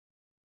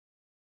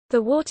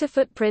The water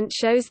footprint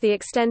shows the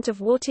extent of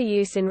water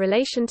use in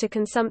relation to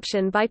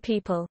consumption by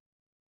people.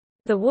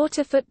 The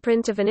water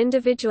footprint of an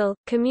individual,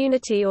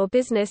 community or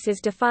business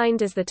is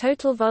defined as the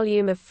total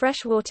volume of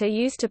fresh water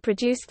used to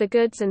produce the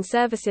goods and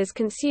services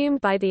consumed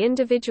by the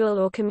individual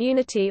or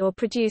community or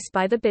produced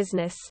by the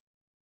business.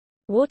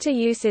 Water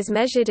use is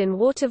measured in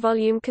water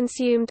volume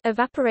consumed,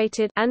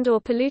 evaporated, and/or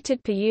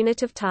polluted per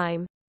unit of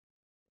time.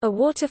 A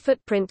water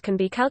footprint can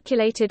be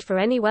calculated for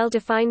any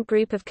well-defined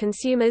group of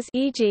consumers,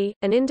 e.g.,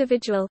 an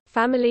individual,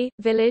 family,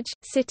 village,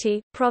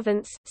 city,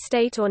 province,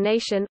 state or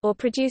nation, or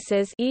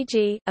producers,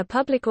 e.g., a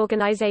public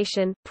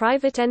organization,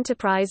 private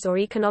enterprise or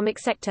economic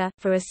sector,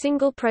 for a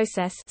single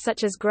process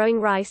such as growing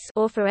rice,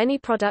 or for any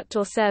product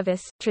or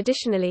service.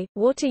 Traditionally,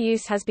 water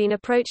use has been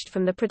approached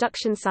from the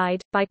production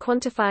side, by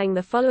quantifying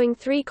the following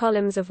three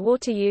columns of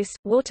water use: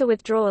 water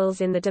withdrawals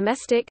in the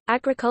domestic,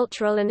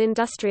 agricultural and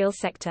industrial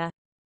sector.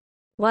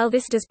 While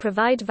this does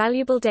provide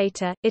valuable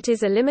data, it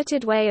is a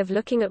limited way of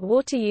looking at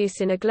water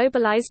use in a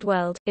globalized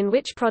world, in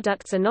which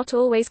products are not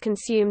always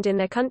consumed in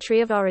their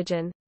country of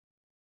origin.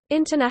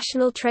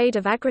 International trade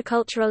of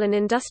agricultural and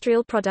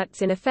industrial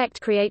products in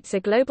effect creates a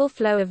global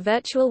flow of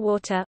virtual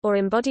water, or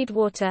embodied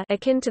water,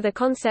 akin to the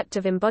concept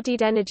of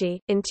embodied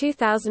energy. In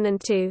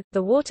 2002,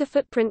 the water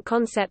footprint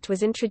concept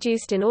was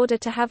introduced in order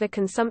to have a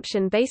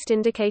consumption-based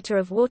indicator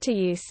of water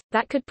use,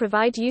 that could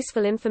provide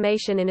useful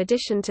information in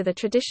addition to the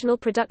traditional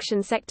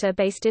production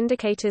sector-based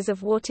indicators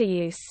of water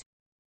use.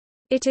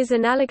 It is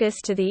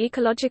analogous to the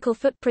ecological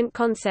footprint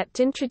concept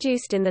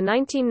introduced in the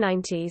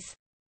 1990s.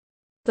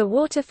 The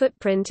water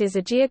footprint is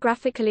a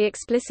geographically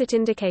explicit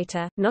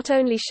indicator, not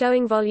only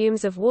showing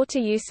volumes of water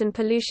use and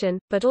pollution,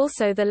 but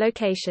also the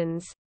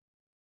locations.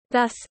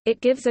 Thus, it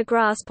gives a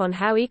grasp on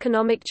how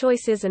economic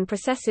choices and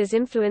processes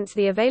influence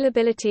the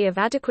availability of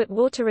adequate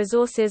water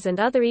resources and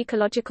other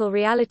ecological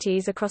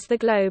realities across the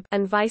globe,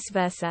 and vice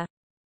versa.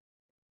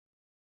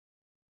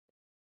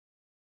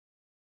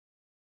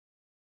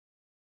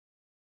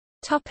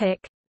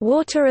 Topic: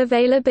 Water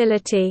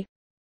availability.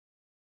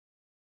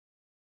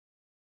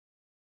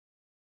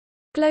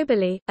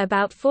 Globally,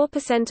 about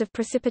 4% of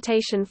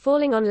precipitation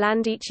falling on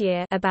land each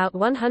year, about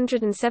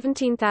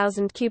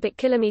 117,000 cubic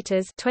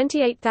kilometers,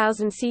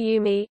 28,000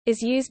 cu-mi,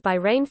 is used by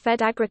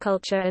rain-fed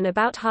agriculture, and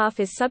about half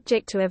is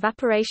subject to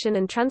evaporation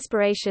and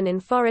transpiration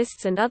in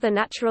forests and other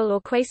natural or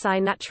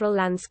quasi-natural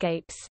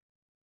landscapes.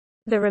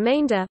 The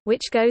remainder,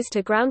 which goes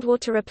to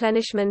groundwater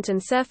replenishment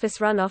and surface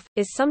runoff,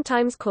 is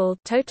sometimes called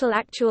total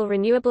actual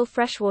renewable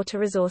freshwater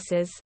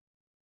resources.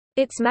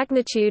 Its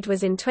magnitude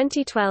was in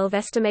 2012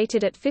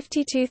 estimated at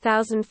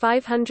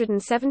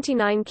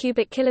 52,579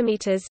 cubic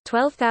kilometers,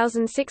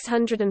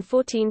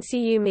 12,614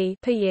 cu-mi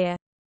per year.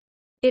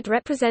 It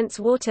represents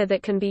water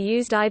that can be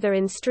used either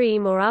in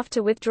stream or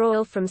after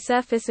withdrawal from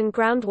surface and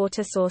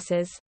groundwater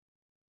sources.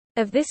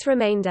 Of this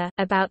remainder,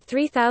 about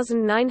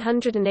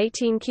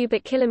 3,918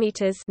 cubic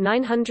kilometers,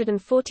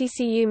 940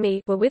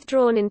 cu-mi, were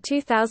withdrawn in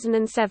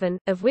 2007,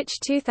 of which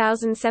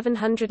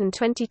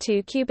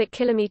 2,722 cubic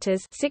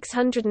kilometers,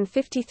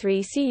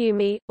 653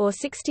 cu-mi, or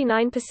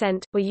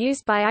 69%, were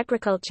used by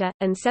agriculture,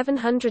 and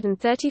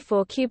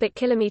 734 cubic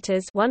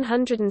kilometers,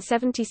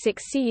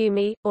 176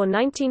 cu-mi, or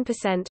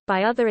 19%,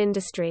 by other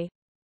industry.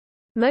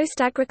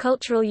 Most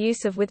agricultural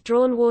use of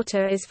withdrawn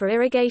water is for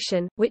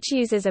irrigation, which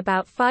uses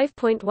about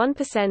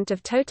 5.1%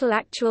 of total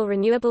actual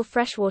renewable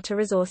freshwater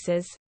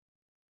resources.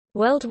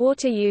 World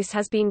water use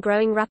has been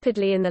growing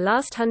rapidly in the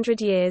last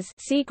 100 years.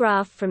 See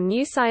graph from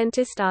New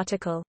Scientist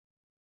article.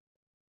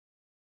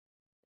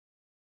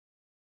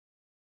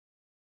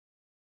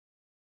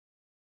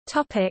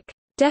 Topic: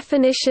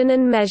 Definition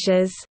and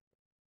measures.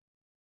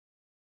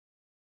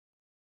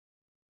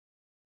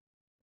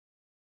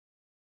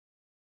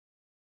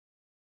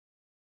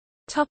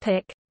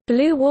 Topic: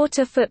 Blue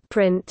water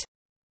footprint.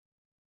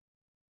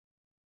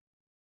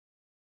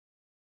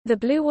 The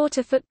blue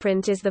water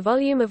footprint is the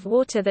volume of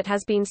water that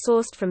has been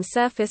sourced from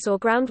surface or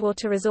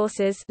groundwater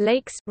resources,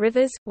 lakes,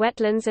 rivers,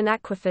 wetlands and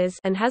aquifers,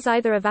 and has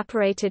either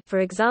evaporated, for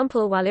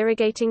example while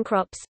irrigating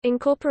crops,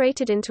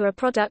 incorporated into a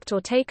product,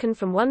 or taken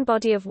from one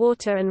body of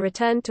water and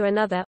returned to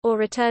another, or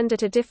returned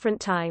at a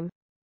different time.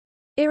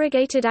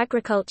 Irrigated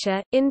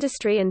agriculture,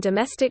 industry and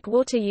domestic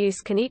water use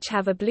can each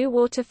have a blue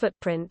water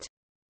footprint.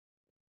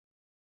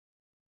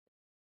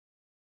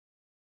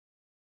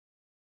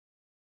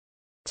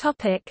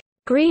 Topic: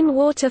 Green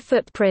water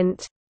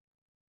footprint.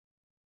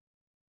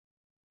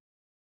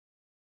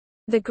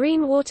 The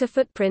green water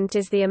footprint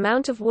is the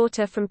amount of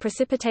water from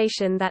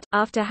precipitation that,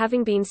 after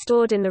having been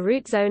stored in the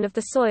root zone of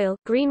the soil,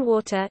 green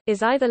water,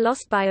 is either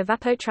lost by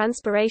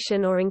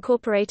evapotranspiration or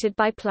incorporated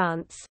by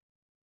plants.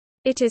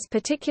 It is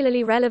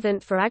particularly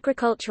relevant for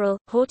agricultural,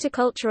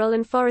 horticultural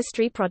and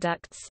forestry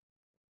products.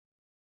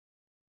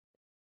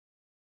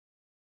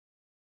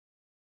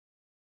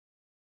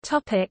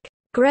 Topic: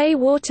 Gray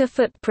water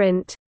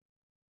footprint.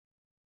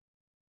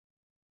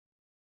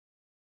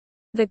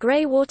 The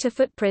gray water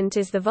footprint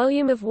is the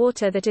volume of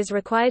water that is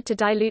required to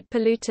dilute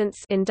pollutants,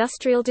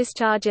 industrial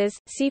discharges,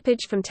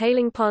 seepage from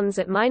tailing ponds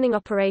at mining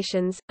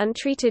operations,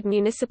 untreated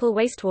municipal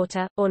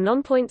wastewater, or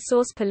non-point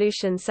source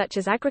pollution such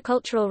as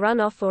agricultural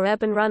runoff or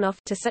urban runoff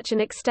to such an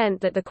extent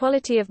that the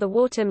quality of the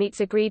water meets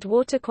agreed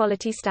water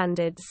quality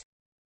standards.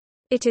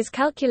 It is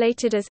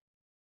calculated as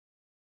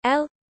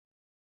L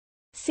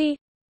C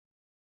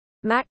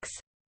max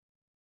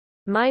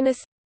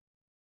minus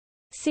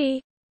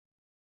C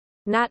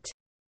nat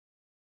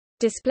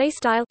display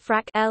style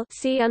frac L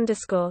C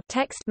underscore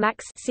text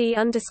max C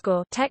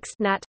underscore text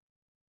nat,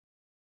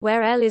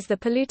 where L is the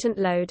pollutant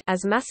load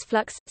as mass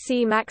flux,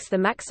 C max the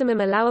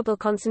maximum allowable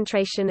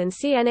concentration, and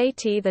C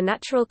nat the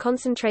natural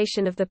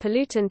concentration of the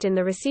pollutant in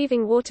the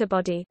receiving water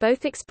body,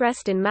 both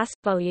expressed in mass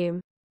volume.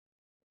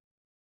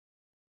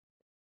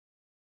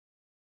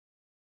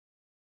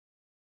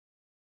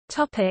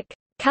 Topic: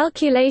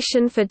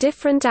 Calculation for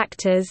different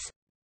actors.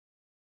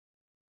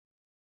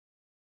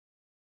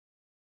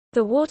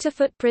 The water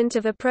footprint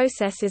of a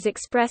process is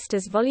expressed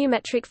as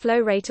volumetric flow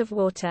rate of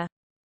water.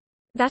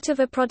 That of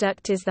a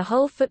product is the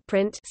whole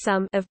footprint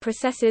sum of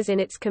processes in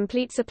its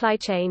complete supply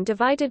chain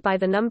divided by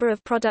the number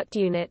of product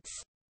units.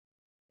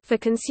 For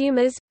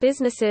consumers,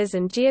 businesses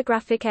and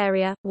geographic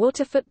area,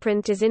 water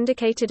footprint is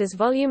indicated as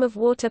volume of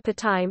water per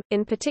time.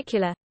 In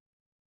particular,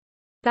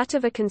 that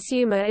of a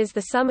consumer is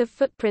the sum of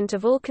footprint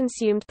of all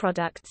consumed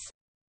products.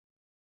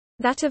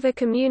 That of a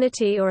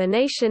community or a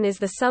nation is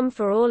the sum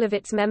for all of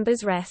its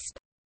members' resp.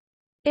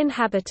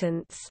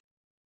 inhabitants.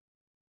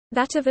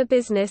 That of a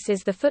business is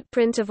the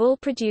footprint of all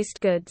produced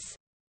goods.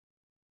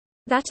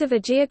 That of a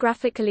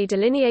geographically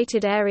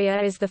delineated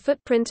area is the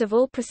footprint of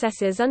all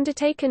processes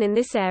undertaken in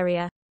this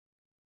area.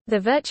 The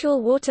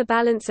virtual water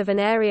balance of an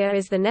area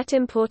is the net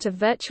import of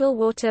virtual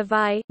water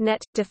VI,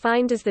 net,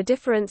 defined as the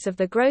difference of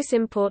the gross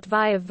import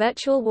VI of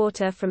virtual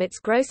water from its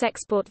gross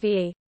export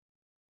VE.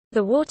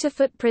 The water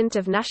footprint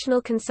of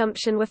national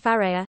consumption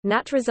WFAREA,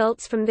 NAT,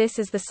 results from this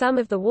as the sum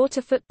of the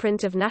water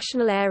footprint of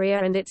national area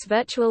and its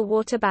virtual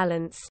water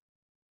balance.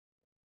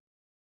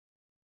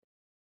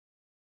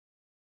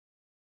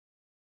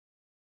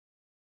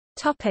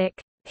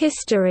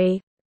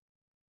 History.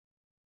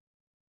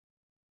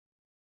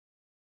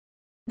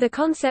 The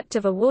concept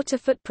of a water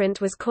footprint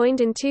was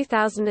coined in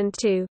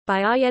 2002,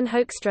 by Arjen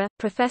Hoekstra,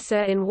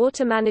 professor in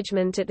water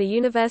management at the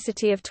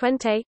University of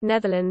Twente,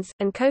 Netherlands,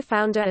 and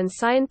co-founder and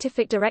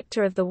scientific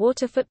director of the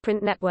Water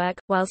Footprint Network,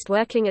 whilst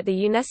working at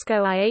the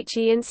UNESCO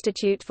IHE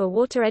Institute for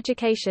Water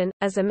Education,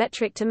 as a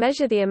metric to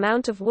measure the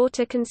amount of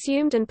water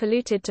consumed and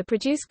polluted to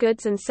produce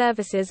goods and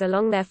services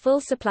along their full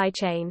supply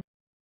chain.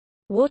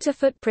 Water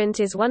footprint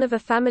is one of a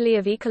family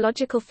of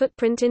ecological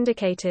footprint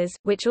indicators,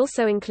 which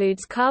also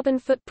includes carbon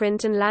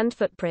footprint and land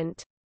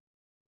footprint.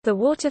 The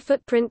water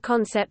footprint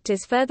concept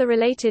is further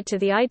related to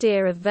the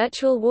idea of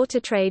virtual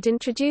water trade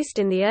introduced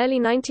in the early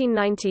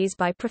 1990s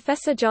by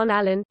Professor John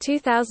Allen,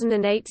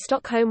 2008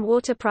 Stockholm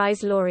Water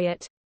Prize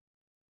laureate.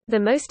 The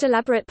most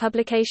elaborate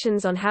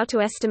publications on how to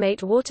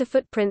estimate water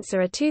footprints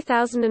are a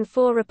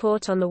 2004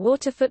 report on the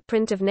water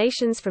footprint of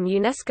nations from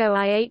UNESCO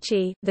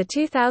IHE, the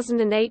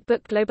 2008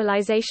 book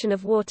Globalization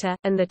of Water,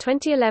 and the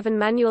 2011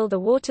 manual The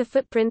Water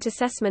Footprint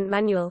Assessment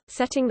Manual,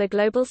 setting the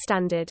global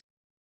standard.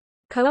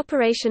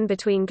 Cooperation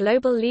between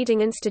global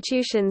leading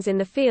institutions in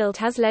the field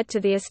has led to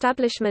the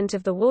establishment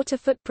of the Water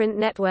Footprint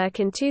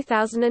Network in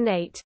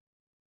 2008.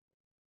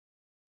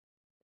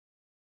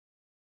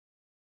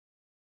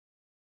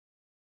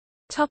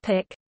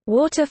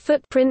 Water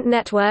Footprint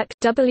Network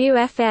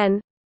 (WFN).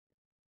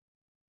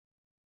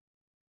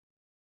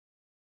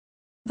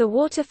 The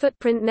Water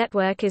Footprint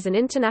Network is an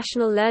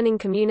international learning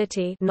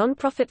community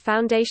non-profit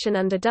foundation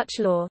under Dutch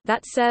law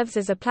that serves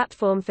as a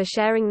platform for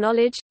sharing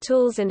knowledge,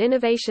 tools and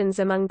innovations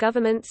among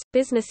governments,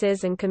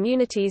 businesses and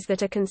communities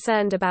that are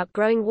concerned about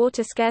growing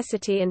water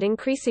scarcity and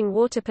increasing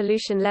water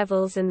pollution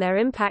levels and their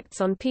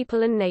impacts on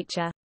people and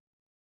nature.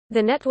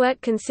 The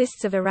network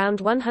consists of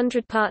around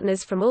 100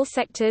 partners from all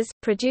sectors,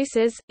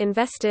 producers,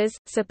 investors,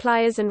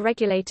 suppliers and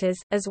regulators,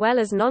 as well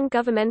as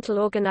non-governmental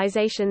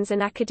organizations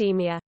and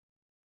academia.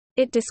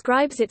 It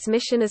describes its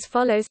mission as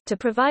follows: to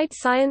provide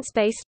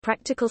science-based,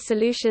 practical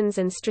solutions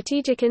and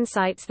strategic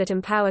insights that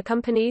empower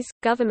companies,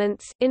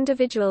 governments,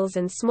 individuals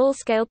and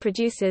small-scale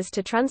producers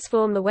to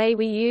transform the way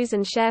we use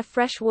and share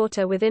fresh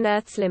water within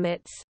Earth's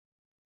limits.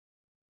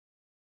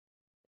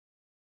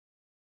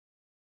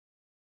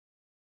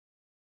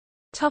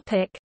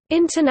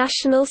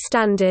 International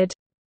standard.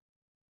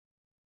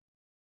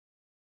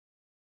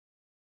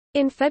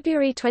 In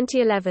February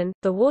 2011,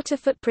 the Water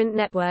Footprint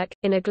Network,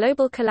 in a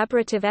global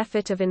collaborative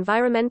effort of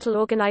environmental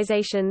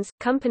organizations,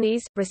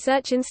 companies,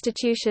 research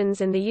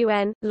institutions and the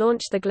UN,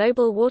 launched the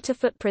Global Water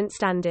Footprint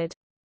Standard.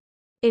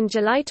 In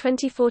July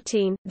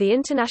 2014, the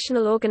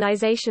International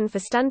Organization for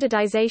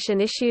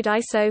Standardization issued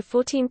ISO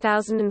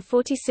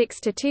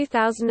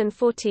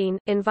 14046-2014,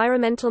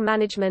 Environmental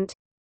Management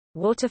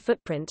Water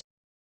Footprint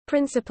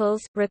principles,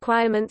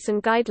 requirements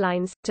and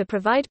guidelines, to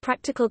provide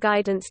practical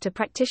guidance to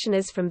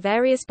practitioners from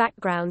various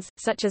backgrounds,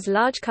 such as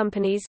large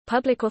companies,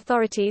 public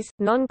authorities,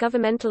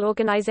 non-governmental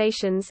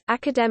organizations,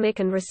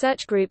 academic and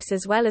research groups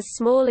as well as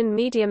small and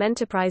medium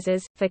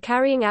enterprises, for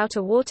carrying out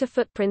a water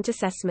footprint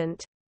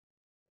assessment.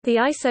 The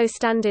ISO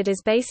standard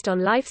is based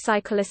on life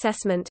cycle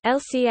assessment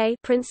 (LCA)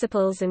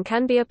 principles and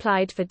can be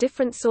applied for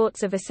different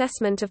sorts of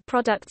assessment of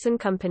products and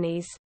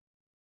companies.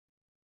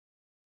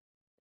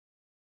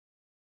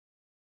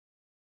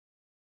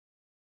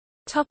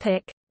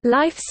 Topic: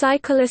 Life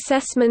cycle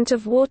assessment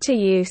of water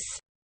use.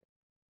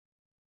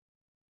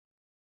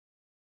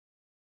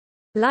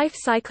 Life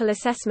cycle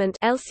assessment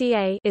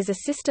 (LCA) is a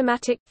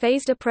systematic,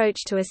 phased approach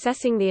to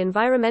assessing the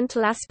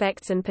environmental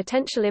aspects and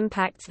potential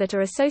impacts that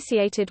are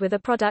associated with a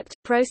product,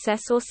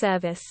 process or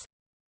service.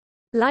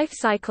 Life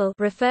cycle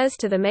refers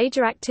to the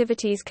major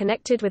activities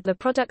connected with the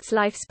product's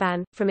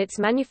lifespan, from its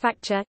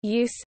manufacture,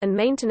 use, and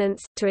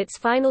maintenance, to its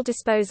final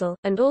disposal,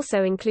 and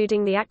also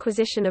including the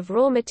acquisition of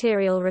raw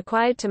material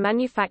required to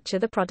manufacture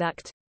the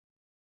product.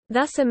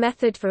 Thus a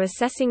method for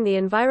assessing the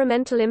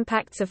environmental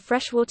impacts of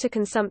freshwater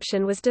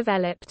consumption was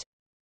developed.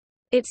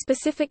 It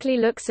specifically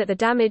looks at the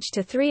damage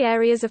to three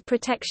areas of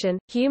protection: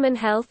 human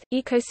health,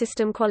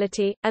 ecosystem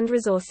quality, and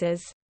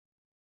resources.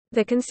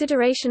 The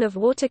consideration of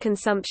water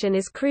consumption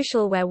is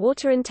crucial where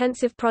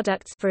water-intensive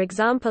products, for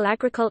example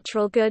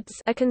agricultural goods,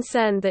 are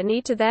concerned that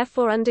need to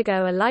therefore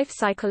undergo a life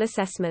cycle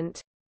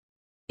assessment.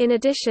 In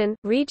addition,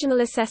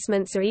 regional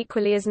assessments are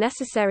equally as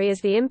necessary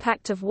as the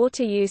impact of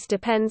water use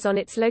depends on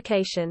its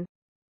location.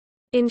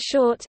 In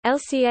short,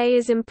 LCA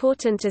is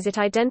important as it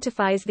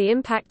identifies the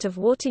impact of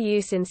water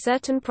use in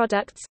certain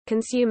products,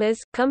 consumers,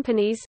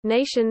 companies,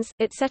 nations,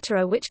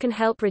 etc., which can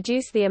help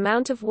reduce the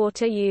amount of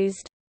water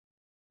used.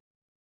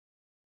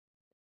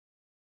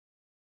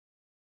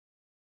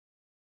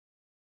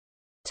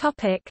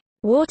 Topic: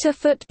 Water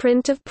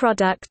footprint of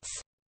products.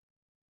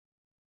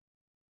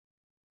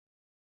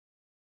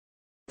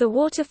 The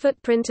water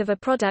footprint of a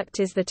product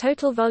is the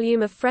total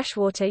volume of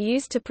freshwater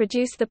used to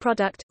produce the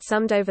product,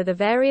 summed over the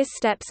various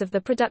steps of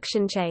the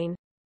production chain.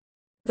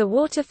 The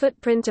water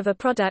footprint of a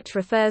product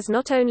refers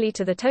not only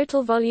to the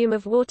total volume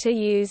of water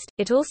used,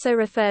 it also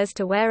refers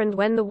to where and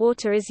when the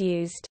water is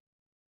used.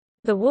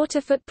 The Water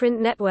Footprint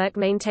Network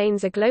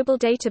maintains a global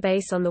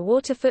database on the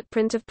water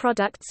footprint of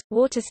products,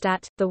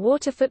 WaterStat. The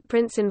water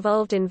footprints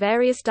involved in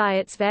various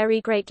diets vary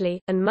greatly,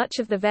 and much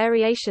of the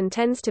variation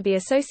tends to be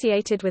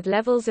associated with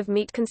levels of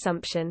meat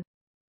consumption.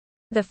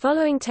 The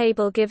following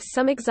table gives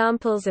some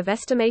examples of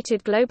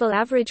estimated global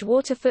average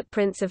water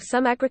footprints of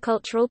some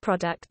agricultural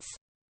products.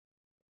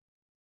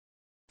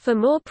 For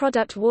more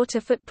product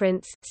water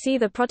footprints, see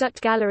the product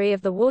gallery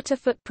of the Water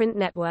Footprint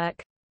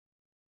Network.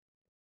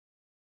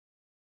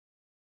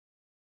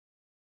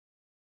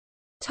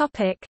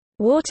 Topic: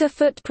 Water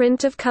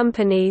footprint of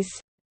companies.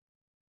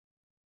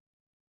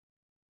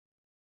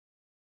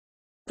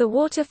 The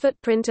water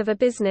footprint of a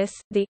business,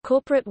 the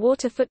corporate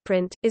water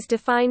footprint, is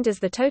defined as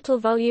the total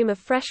volume of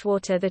fresh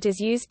water that is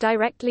used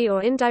directly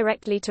or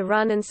indirectly to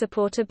run and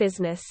support a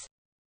business.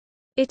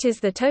 It is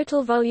the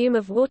total volume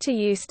of water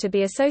use to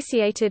be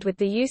associated with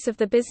the use of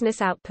the business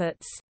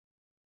outputs.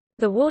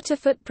 The water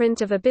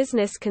footprint of a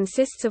business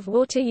consists of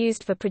water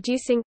used for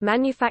producing,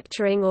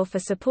 manufacturing or for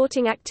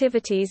supporting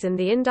activities and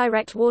the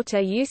indirect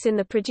water use in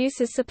the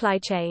producer's supply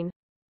chain.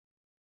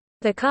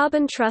 The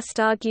Carbon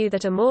Trust argue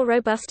that a more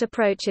robust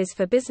approach is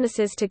for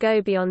businesses to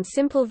go beyond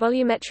simple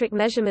volumetric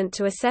measurement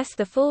to assess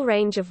the full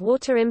range of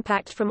water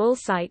impact from all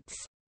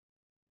sites.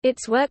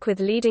 Its work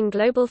with leading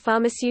global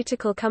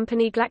pharmaceutical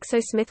company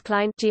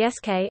GlaxoSmithKline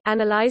 (GSK)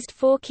 analyzed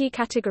four key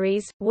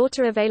categories: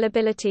 water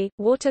availability,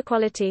 water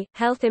quality,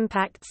 health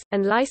impacts,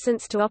 and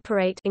license to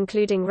operate,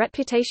 including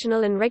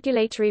reputational and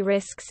regulatory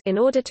risks, in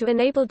order to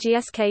enable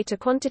GSK to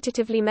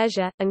quantitatively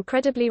measure and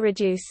credibly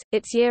reduce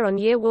its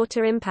year-on-year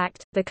water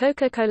impact. The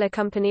Coca-Cola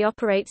Company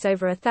operates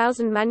over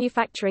 1,000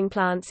 manufacturing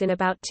plants in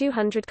about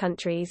 200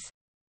 countries.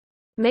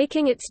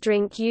 Making its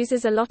drink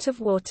uses a lot of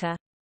water.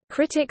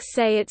 Critics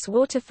say its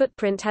water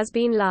footprint has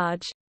been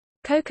large.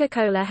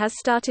 Coca-Cola has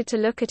started to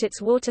look at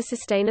its water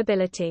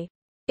sustainability.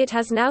 It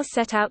has now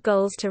set out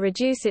goals to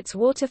reduce its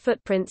water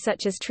footprint,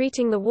 such as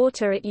treating the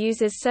water it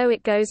uses so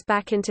it goes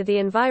back into the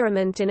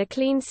environment in a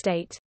clean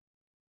state.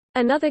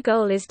 Another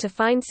goal is to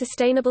find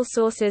sustainable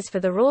sources for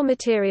the raw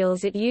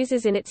materials it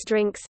uses in its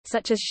drinks,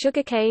 such as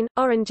sugarcane,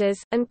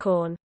 oranges, and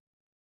corn.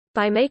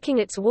 By making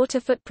its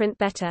water footprint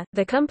better,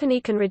 the company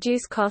can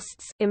reduce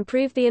costs,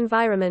 improve the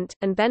environment,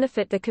 and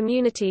benefit the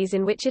communities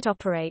in which it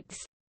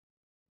operates.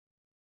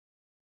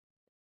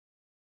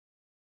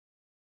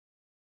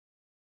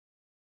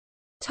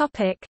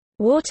 Topic: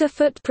 Water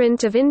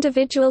footprint of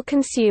individual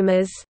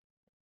consumers.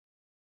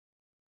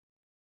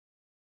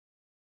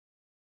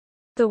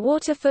 The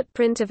water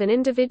footprint of an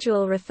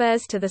individual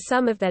refers to the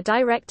sum of their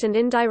direct and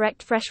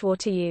indirect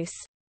freshwater use.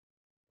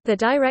 The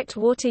direct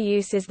water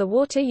use is the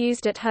water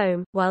used at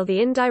home, while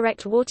the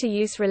indirect water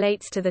use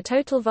relates to the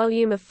total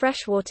volume of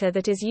fresh water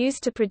that is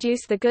used to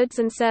produce the goods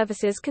and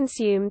services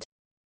consumed.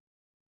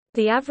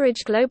 The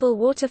average global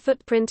water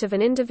footprint of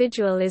an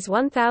individual is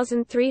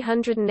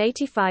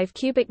 1,385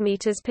 cubic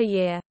meters per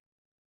year.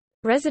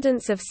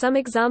 Residents of some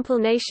example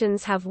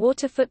nations have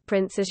water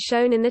footprints as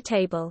shown in the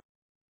table.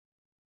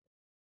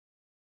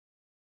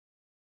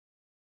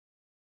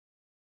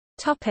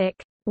 Topic: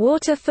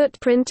 Water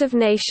footprint of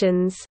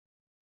nations.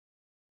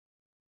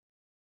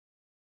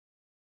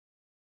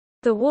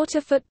 The water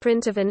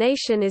footprint of a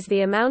nation is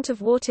the amount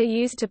of water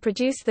used to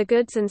produce the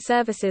goods and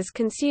services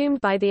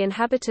consumed by the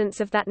inhabitants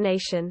of that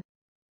nation.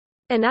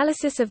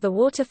 Analysis of the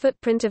water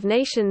footprint of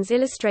nations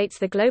illustrates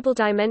the global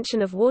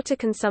dimension of water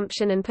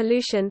consumption and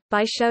pollution,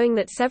 by showing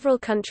that several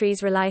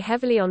countries rely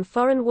heavily on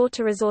foreign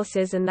water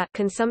resources and that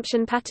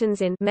consumption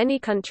patterns in many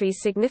countries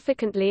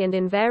significantly and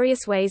in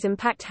various ways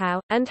impact how,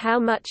 and how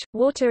much,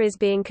 water is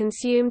being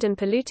consumed and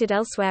polluted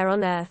elsewhere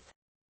on Earth.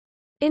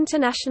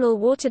 International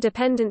water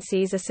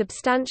dependencies are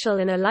substantial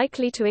and are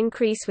likely to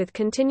increase with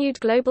continued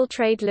global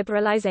trade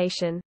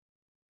liberalization.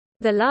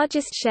 The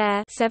largest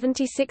share,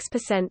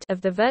 76%, of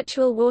the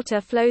virtual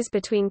water flows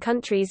between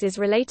countries is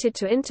related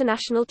to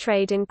international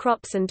trade in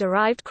crops and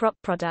derived crop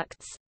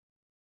products.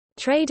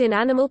 Trade in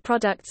animal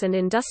products and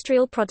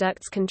industrial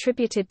products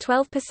contributed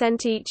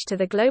 12% each to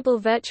the global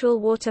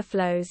virtual water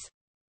flows.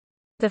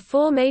 The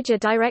four major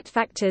direct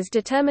factors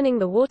determining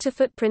the water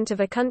footprint of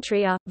a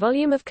country are: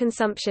 volume of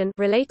consumption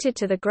related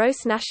to the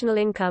gross national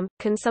income,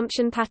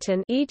 consumption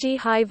pattern e.g.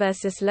 high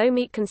versus low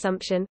meat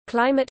consumption,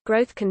 climate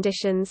growth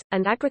conditions,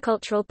 and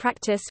agricultural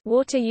practice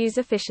water use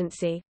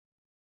efficiency.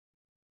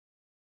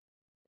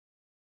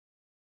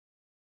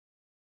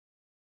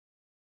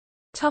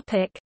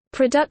 Topic: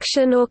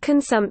 Production or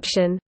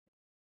consumption.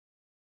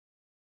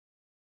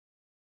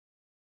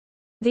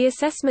 The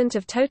assessment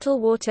of total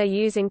water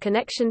use in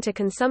connection to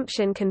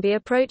consumption can be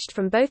approached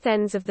from both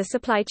ends of the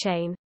supply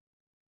chain.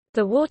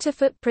 The water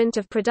footprint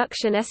of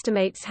production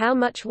estimates how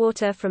much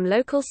water from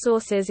local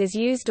sources is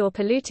used or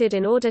polluted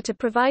in order to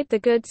provide the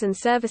goods and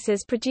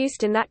services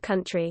produced in that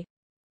country.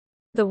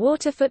 The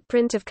water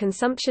footprint of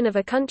consumption of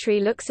a country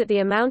looks at the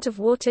amount of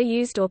water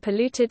used or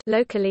polluted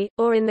locally,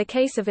 or in the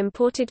case of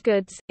imported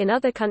goods, in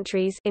other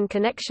countries, in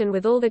connection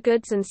with all the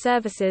goods and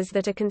services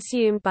that are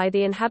consumed by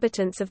the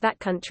inhabitants of that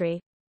country.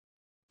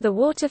 The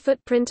water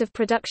footprint of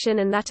production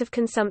and that of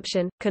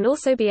consumption can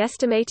also be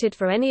estimated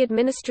for any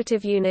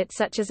administrative unit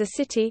such as a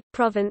city,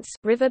 province,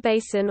 river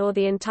basin or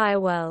the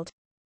entire world.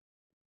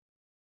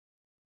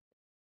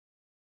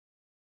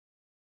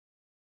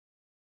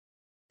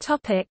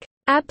 Topic: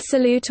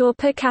 Absolute or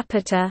per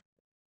capita.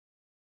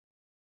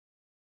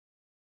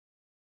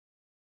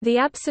 The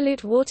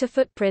absolute water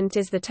footprint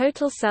is the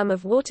total sum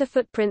of water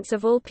footprints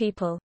of all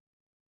people.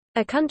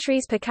 A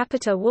country's per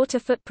capita water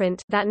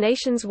footprint, that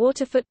nation's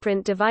water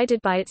footprint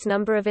divided by its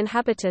number of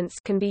inhabitants,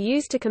 can be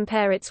used to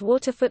compare its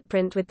water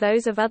footprint with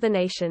those of other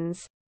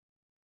nations.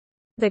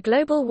 The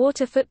global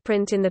water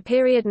footprint in the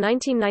period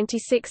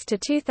 1996 to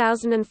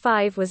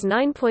 2005 was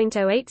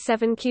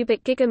 9.087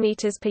 cubic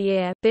gigameters per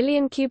year,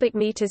 billion cubic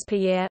meters per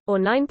year, or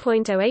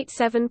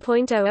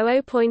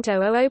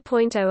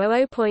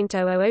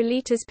 9.087.000.000.000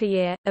 liters per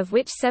year, of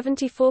which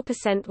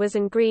 74% was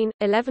in green,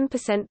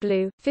 11%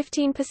 blue,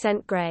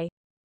 15% gray.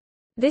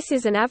 This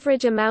is an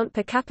average amount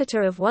per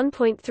capita of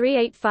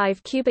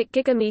 1.385 cubic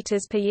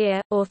gigameters per year,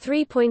 or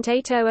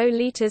 3.800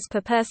 liters per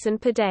person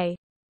per day.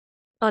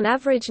 On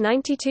average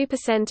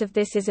 92% of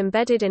this is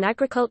embedded in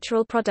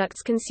agricultural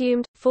products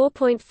consumed,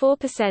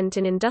 4.4%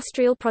 in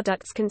industrial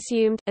products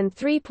consumed, and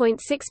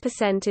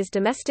 3.6% is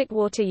domestic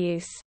water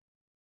use.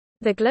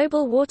 The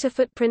global water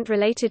footprint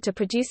related to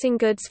producing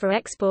goods for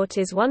export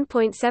is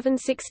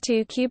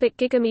 1.762 cubic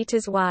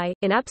gigameters y.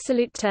 In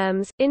absolute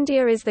terms,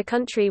 India is the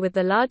country with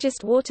the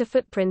largest water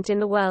footprint in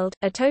the world,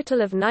 a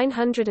total of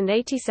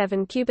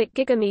 987 cubic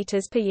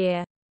gigameters per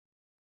year.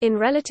 In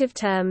relative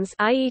terms,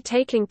 i.e.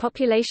 taking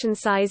population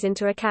size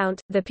into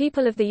account, the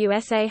people of the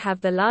USA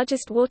have the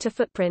largest water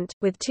footprint,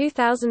 with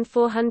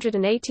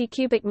 2,480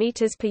 cubic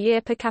meters per year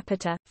per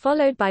capita,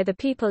 followed by the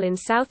people in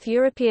South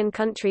European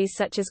countries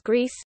such as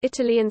Greece,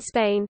 Italy and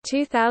Spain,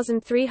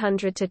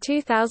 2,300 to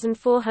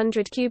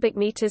 2,400 cubic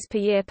meters per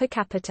year per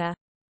capita.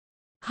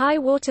 High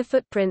water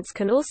footprints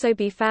can also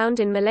be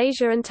found in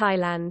Malaysia and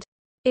Thailand.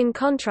 In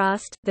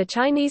contrast, the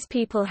Chinese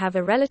people have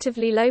a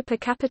relatively low per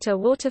capita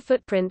water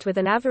footprint with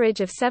an average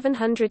of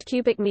 700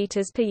 cubic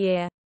meters per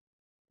year.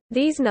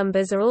 These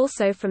numbers are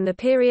also from the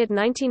period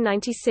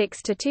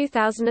 1996 to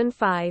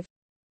 2005.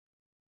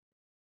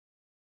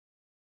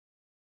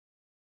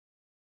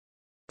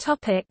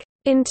 Topic: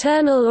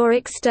 Internal or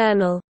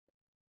external.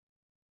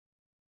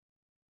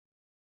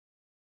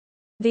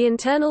 The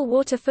internal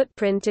water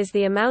footprint is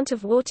the amount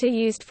of water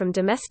used from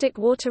domestic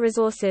water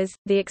resources.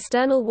 The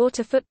external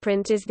water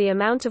footprint is the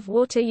amount of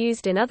water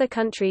used in other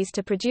countries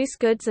to produce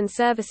goods and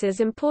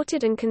services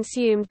imported and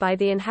consumed by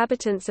the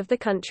inhabitants of the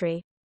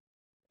country.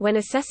 When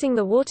assessing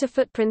the water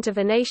footprint of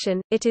a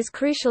nation, it is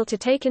crucial to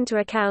take into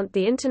account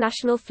the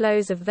international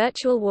flows of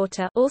virtual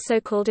water, also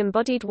called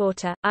embodied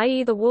water,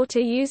 i.e. the water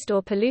used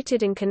or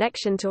polluted in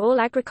connection to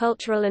all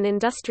agricultural and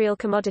industrial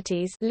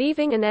commodities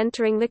leaving and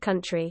entering the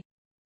country.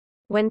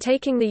 when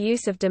taking the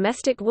use of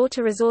domestic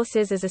water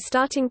resources as a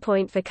starting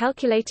point for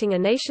calculating a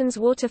nation's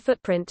water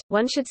footprint,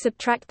 one should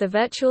subtract the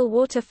virtual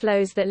water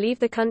flows that leave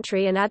the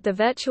country and add the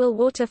virtual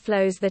water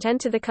flows that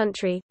enter the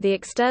country. The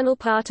external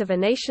part of a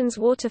nation's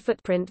water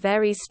footprint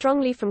varies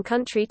strongly from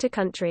country to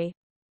country.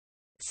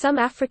 Some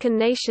African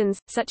nations,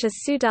 such as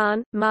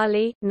Sudan,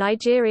 Mali,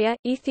 Nigeria,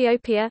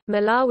 Ethiopia,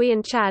 Malawi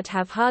and Chad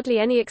have hardly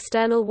any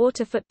external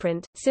water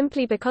footprint,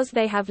 simply because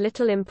they have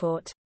little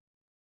import.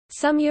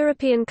 Some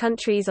European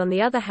countries on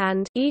the other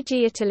hand,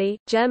 e.g. Italy,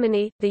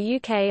 Germany, the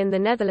UK and the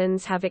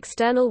Netherlands have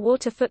external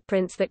water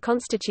footprints that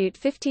constitute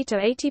 50 to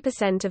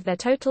 80% of their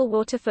total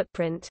water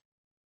footprint.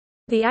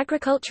 The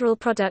agricultural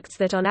products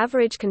that on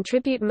average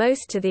contribute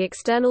most to the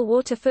external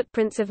water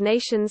footprints of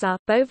nations are,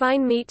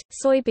 bovine meat,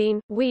 soybean,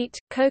 wheat,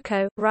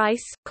 cocoa,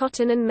 rice,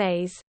 cotton and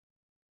maize.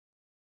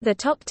 The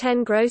top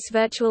 10 gross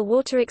virtual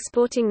water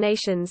exporting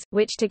nations,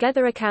 which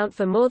together account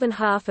for more than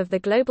half of the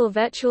global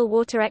virtual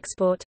water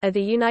export, are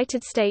the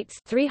United States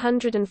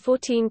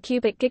 314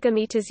 cubic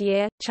gigameters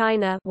year,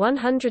 China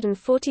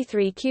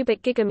 143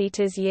 cubic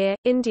gigameters year,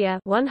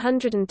 India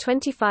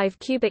 125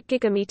 cubic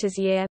gigameters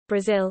year,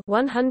 Brazil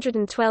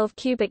 112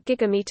 cubic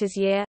gigameters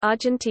year,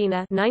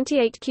 Argentina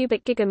 98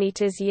 cubic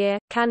gigameters year,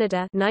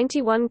 Canada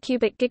 91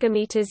 cubic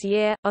gigameters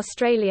year,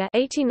 Australia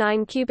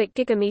 89 cubic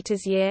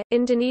gigameters year,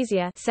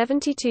 Indonesia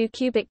 72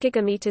 cubic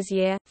gigameters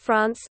year,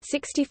 France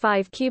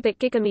 65 cubic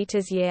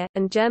gigameters year,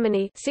 and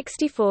Germany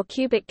 64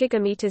 cubic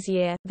gigameters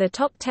year. The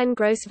top 10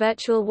 gross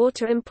virtual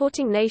water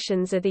importing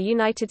nations are the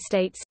United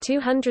States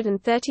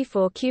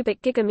 234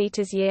 cubic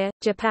gigameters year,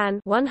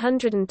 Japan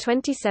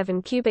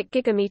 127 cubic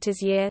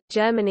gigameters year,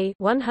 Germany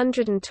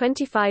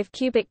 125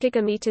 cubic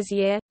gigameters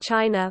year,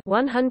 China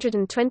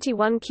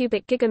 121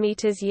 cubic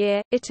gigameters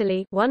year,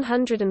 Italy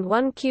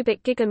 101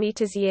 cubic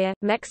gigameters year,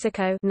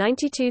 Mexico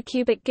 92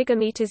 cubic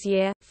gigameters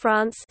year,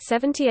 France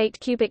 78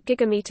 cubic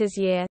gigameters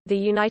year, the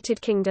United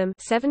Kingdom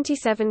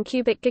 77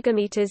 cubic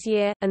gigameters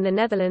year, and the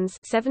Netherlands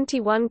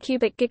 71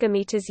 cubic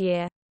gigameters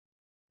year.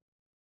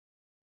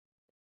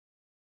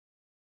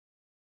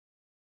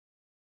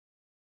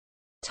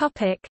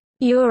 Topic: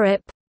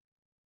 Europe.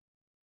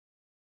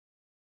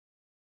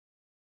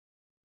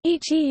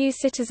 Each EU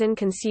citizen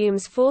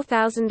consumes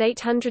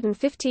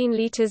 4,815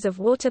 litres of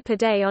water per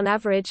day on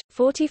average,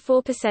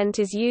 44%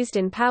 is used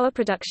in power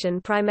production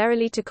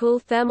primarily to cool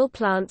thermal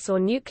plants or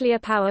nuclear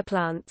power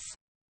plants.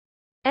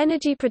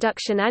 Energy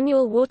production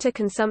annual water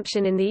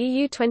consumption in the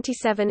EU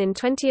 27 in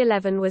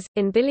 2011 was,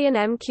 in billion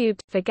m3,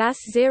 for gas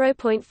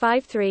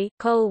 0.53,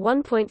 coal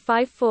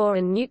 1.54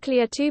 and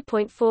nuclear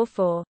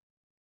 2.44.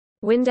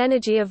 Wind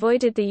energy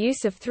avoided the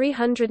use of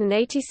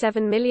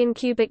 387 million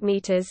cubic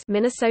meters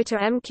Minnesota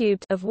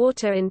m3 of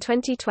water in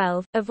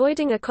 2012,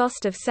 avoiding a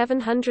cost of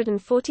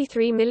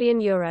 €743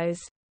 million.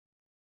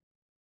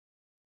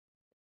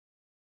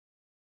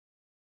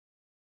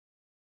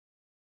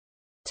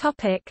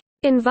 Topic: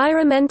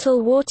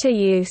 Environmental water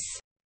use.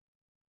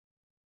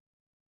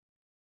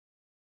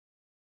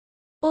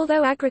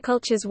 Although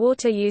agriculture's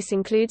water use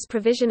includes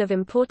provision of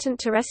important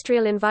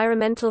terrestrial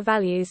environmental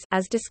values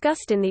as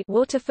discussed in the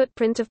Water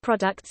Footprint of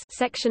Products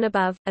section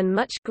above, and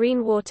much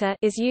green water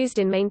is used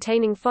in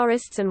maintaining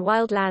forests and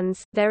wild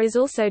lands, there is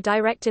also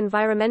direct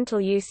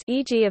environmental use,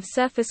 e.g. of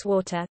surface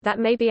water, that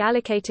may be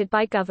allocated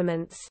by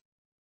governments.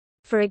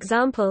 For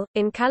example,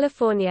 in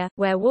California,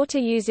 where water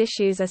use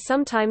issues are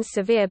sometimes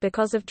severe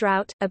because of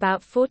drought,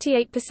 about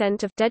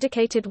 48% of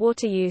dedicated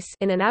water use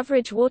in an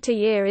average water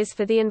year is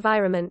for the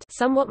environment,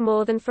 somewhat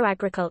more than for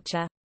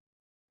agriculture.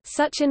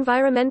 Such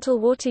environmental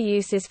water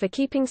use is for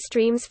keeping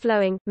streams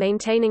flowing,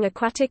 maintaining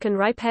aquatic and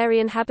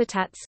riparian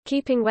habitats,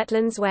 keeping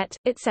wetlands wet,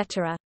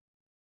 etc.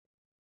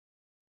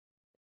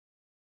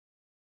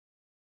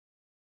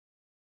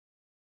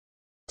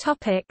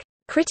 Topic: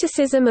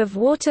 Criticism of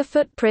water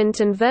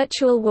footprint and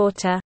virtual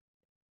water.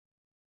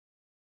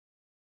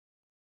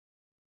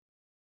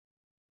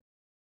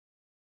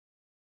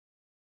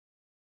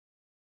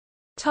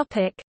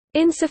 Topic: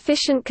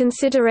 Insufficient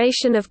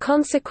consideration of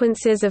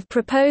consequences of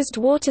proposed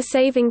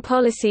water-saving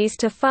policies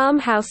to farm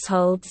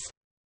households.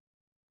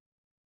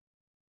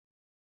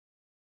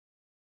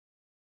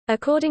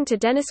 According to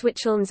Dennis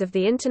Wichelms of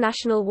the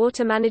International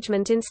Water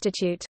Management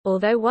Institute,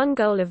 although one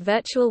goal of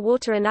virtual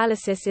water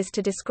analysis is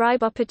to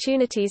describe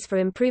opportunities for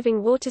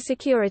improving water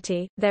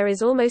security, there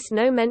is almost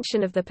no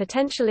mention of the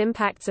potential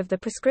impacts of the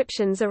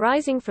prescriptions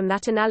arising from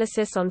that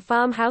analysis on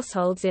farm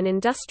households in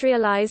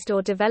industrialized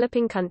or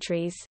developing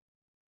countries.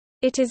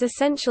 It is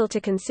essential to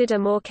consider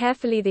more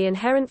carefully the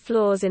inherent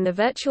flaws in the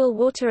virtual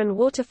water and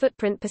water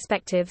footprint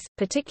perspectives,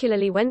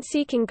 particularly when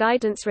seeking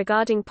guidance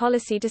regarding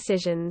policy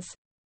decisions.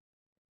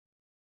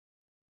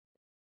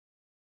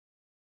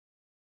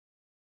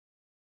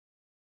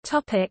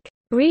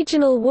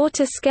 Regional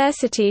water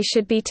scarcity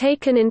should be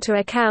taken into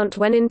account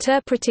when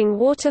interpreting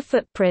water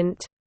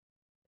footprint.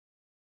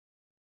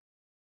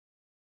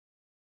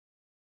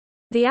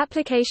 The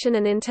application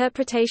and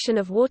interpretation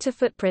of water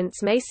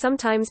footprints may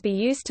sometimes be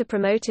used to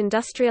promote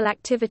industrial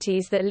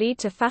activities that lead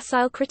to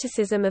facile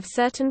criticism of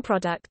certain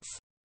products.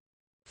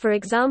 For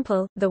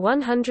example, the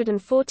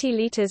 140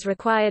 liters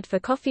required for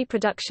coffee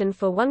production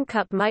for 1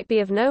 cup might be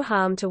of no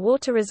harm to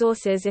water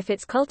resources if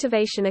its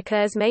cultivation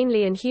occurs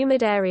mainly in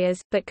humid areas,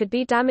 but could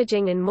be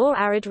damaging in more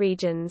arid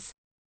regions.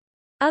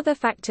 Other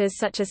factors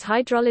such as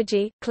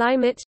hydrology,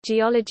 climate,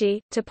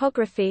 geology,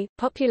 topography,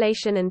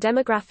 population and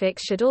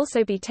demographics should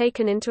also be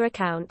taken into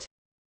account.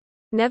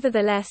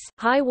 Nevertheless,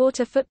 high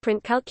water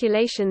footprint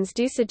calculations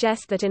do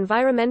suggest that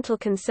environmental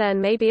concern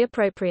may be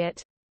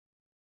appropriate.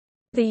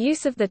 The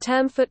use of the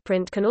term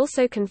footprint can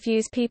also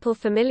confuse people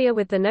familiar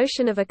with the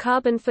notion of a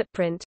carbon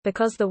footprint,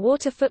 because the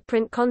water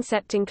footprint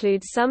concept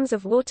includes sums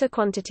of water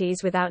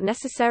quantities without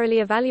necessarily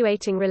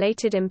evaluating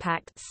related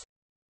impacts.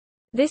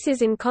 This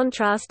is in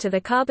contrast to the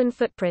carbon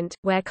footprint,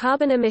 where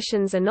carbon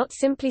emissions are not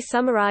simply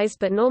summarized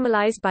but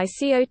normalized by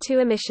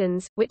CO2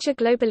 emissions, which are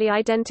globally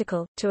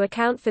identical, to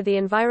account for the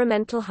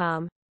environmental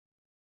harm.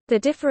 The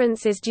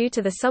difference is due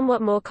to the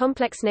somewhat more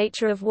complex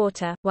nature of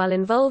water. While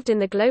involved in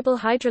the global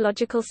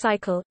hydrological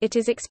cycle, it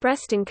is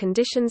expressed in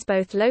conditions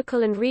both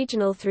local and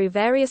regional through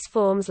various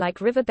forms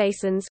like river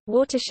basins,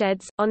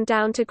 watersheds, on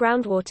down to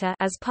groundwater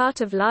as part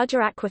of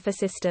larger aquifer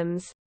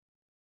systems.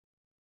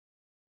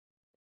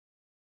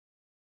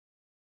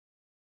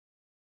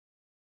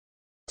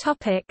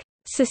 Topic: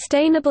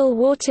 Sustainable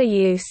water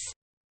use.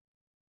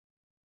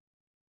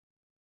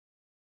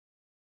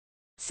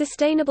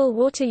 Sustainable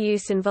water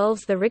use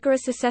involves the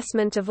rigorous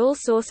assessment of all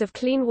source of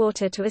clean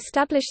water to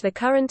establish the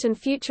current and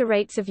future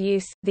rates of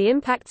use, the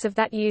impacts of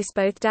that use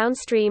both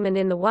downstream and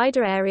in the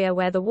wider area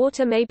where the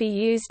water may be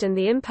used, and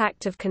the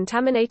impact of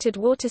contaminated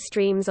water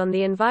streams on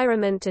the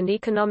environment and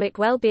economic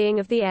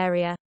well-being of the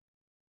area.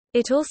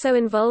 It also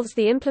involves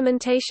the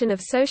implementation of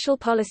social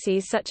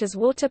policies such as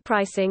water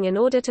pricing in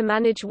order to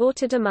manage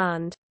water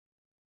demand.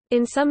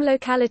 In some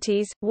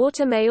localities,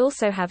 water may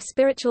also have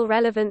spiritual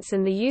relevance,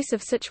 and the use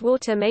of such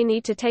water may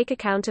need to take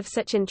account of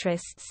such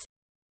interests.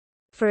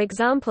 For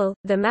example,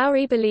 the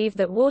Maori believe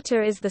that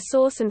water is the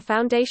source and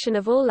foundation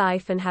of all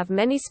life and have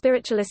many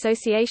spiritual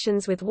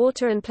associations with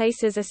water and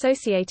places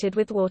associated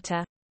with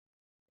water.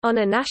 On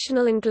a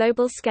national and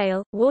global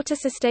scale, water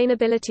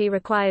sustainability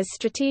requires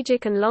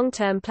strategic and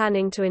long-term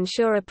planning to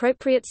ensure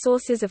appropriate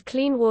sources of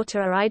clean water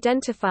are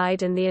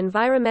identified and the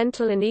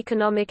environmental and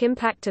economic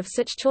impact of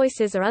such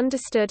choices are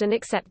understood and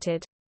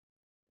accepted.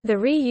 The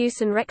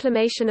reuse and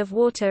reclamation of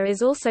water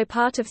is also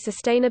part of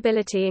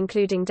sustainability,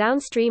 including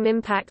downstream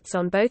impacts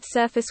on both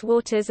surface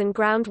waters and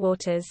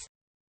groundwaters.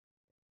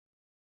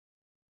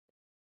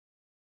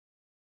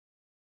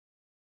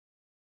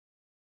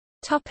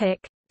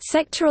 Topic: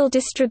 Sectoral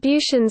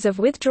distributions of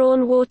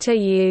withdrawn water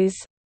use.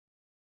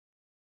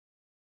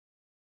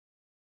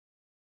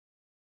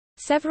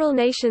 Several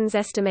nations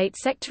estimate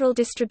sectoral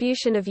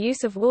distribution of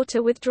use of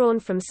water withdrawn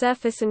from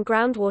surface and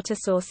groundwater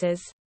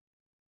sources.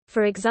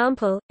 For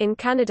example, in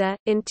Canada,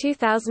 in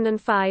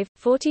 2005,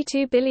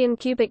 42 billion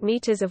cubic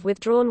meters of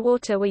withdrawn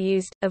water were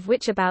used, of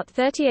which about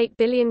 38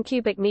 billion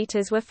cubic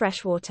meters were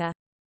freshwater.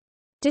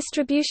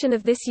 Distribution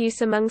of this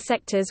use among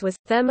sectors was: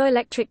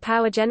 thermoelectric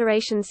power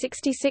generation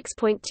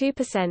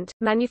 66.2%,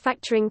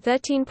 manufacturing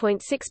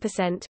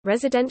 13.6%,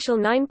 residential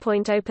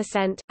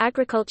 9.0%,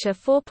 agriculture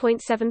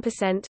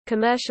 4.7%,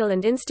 commercial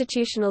and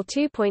institutional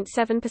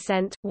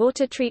 2.7%,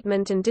 water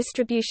treatment and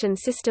distribution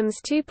systems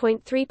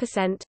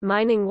 2.3%,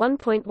 mining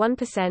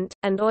 1.1%,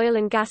 and oil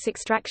and gas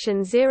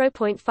extraction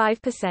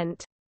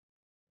 0.5%.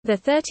 The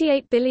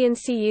 38 billion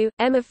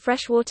cu.m. of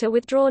freshwater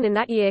withdrawn in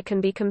that year can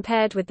be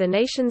compared with the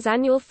nation's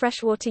annual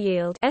freshwater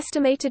yield,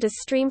 estimated as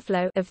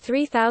streamflow, of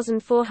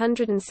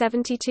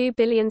 3,472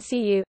 billion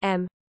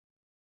cu.m.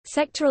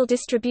 Sectoral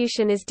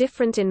distribution is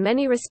different in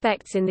many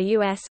respects in the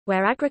U.S.,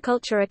 where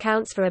agriculture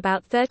accounts for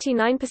about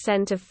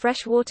 39% of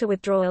freshwater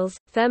withdrawals,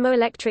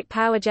 thermoelectric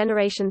power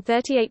generation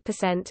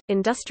 38%,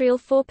 industrial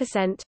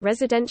 4%,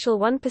 residential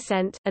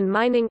 1%, and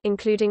mining,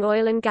 including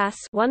oil and gas,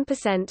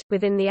 1%.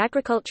 Within the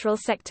agricultural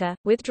sector,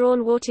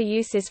 withdrawn water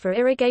use is for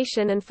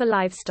irrigation and for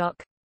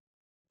livestock.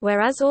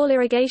 Whereas all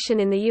irrigation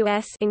in the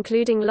U.S.,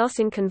 including loss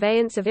in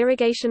conveyance of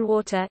irrigation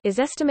water, is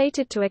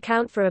estimated to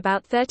account for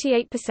about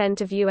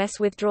 38% of U.S.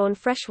 withdrawn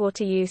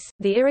freshwater use,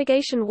 the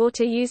irrigation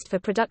water used for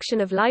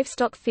production of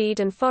livestock feed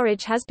and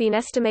forage has been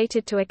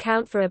estimated to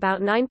account for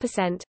about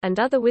 9%, and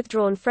other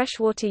withdrawn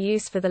freshwater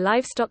use for the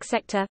livestock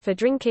sector for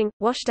drinking,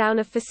 washdown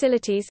of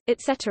facilities,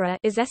 etc.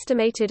 is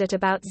estimated at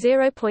about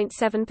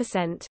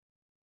 0.7%.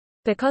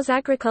 Because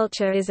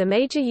agriculture is a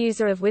major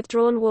user of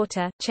withdrawn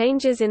water,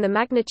 changes in the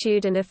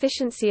magnitude and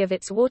efficiency of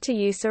its water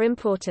use are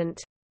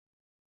important.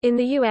 In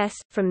the U.S.,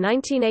 from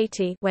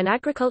 1980, when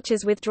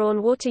agriculture's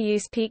withdrawn water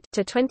use peaked,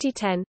 to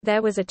 2010,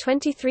 there was a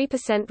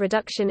 23%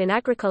 reduction in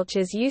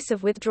agriculture's use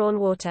of withdrawn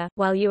water,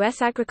 while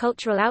U.S.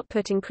 agricultural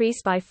output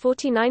increased by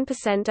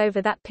 49%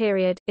 over that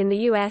period. In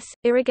the U.S.,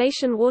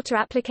 irrigation water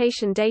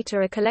application data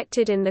are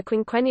collected in the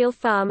Quinquennial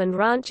Farm and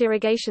Ranch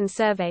Irrigation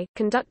Survey,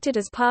 conducted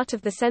as part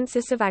of the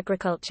Census of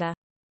Agriculture.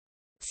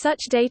 Such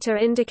data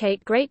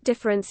indicate great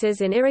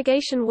differences in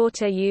irrigation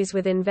water use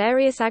within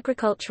various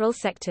agricultural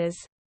sectors.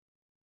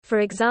 For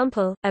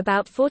example,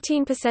 about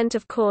 14%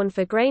 of corn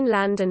for grain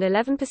land and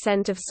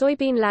 11% of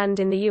soybean land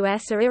in the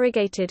U.S. are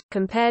irrigated,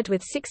 compared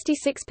with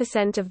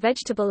 66% of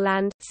vegetable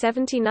land,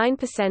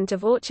 79%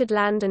 of orchard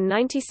land and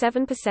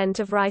 97%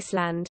 of rice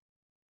land.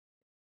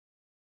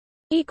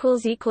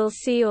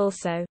 See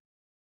also